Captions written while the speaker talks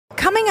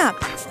Coming up,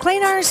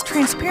 Planar's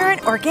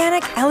transparent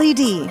organic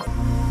LED.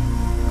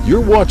 You're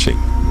watching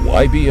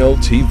YBL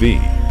TV.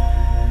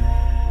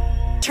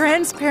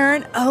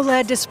 Transparent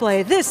OLED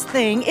display. This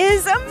thing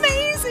is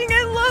amazing.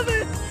 I love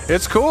it.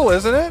 It's cool,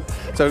 isn't it?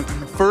 So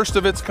first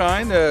of its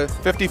kind, a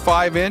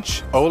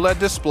 55-inch OLED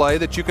display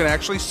that you can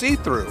actually see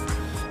through.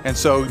 And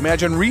so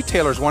imagine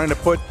retailers wanting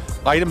to put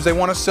items they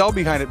want to sell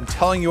behind it and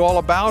telling you all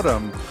about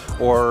them,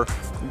 or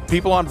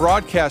people on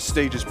broadcast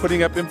stages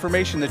putting up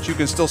information that you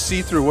can still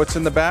see through what's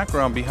in the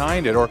background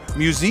behind it, or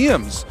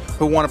museums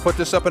who want to put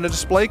this up in a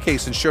display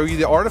case and show you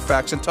the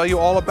artifacts and tell you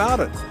all about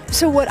it.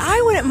 So what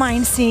I wouldn't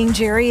mind seeing,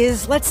 Jerry,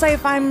 is let's say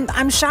if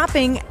I'm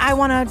shopping, I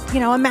want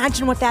to,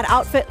 imagine what that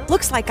outfit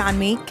looks like on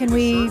me. Can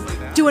we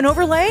do an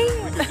overlay?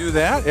 You could do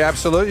that.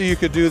 Absolutely, you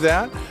could do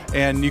that.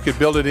 And you could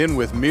build it in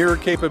with mirror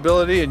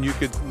capability, and you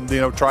could,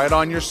 try it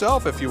on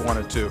yourself if you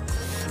wanted to.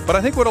 But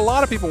I think what a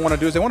lot of people want to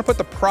do is they want to put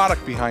the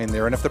product behind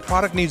there, and if the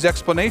product needs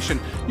explanation,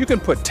 you can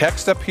put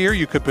text up here,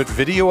 you could put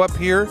video up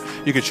here,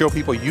 you could show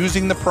people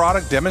using the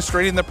product,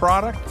 demonstrating the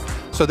product,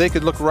 so they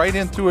could look right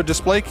in through a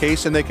display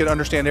case and they could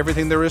understand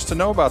everything there is to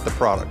know about the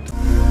product.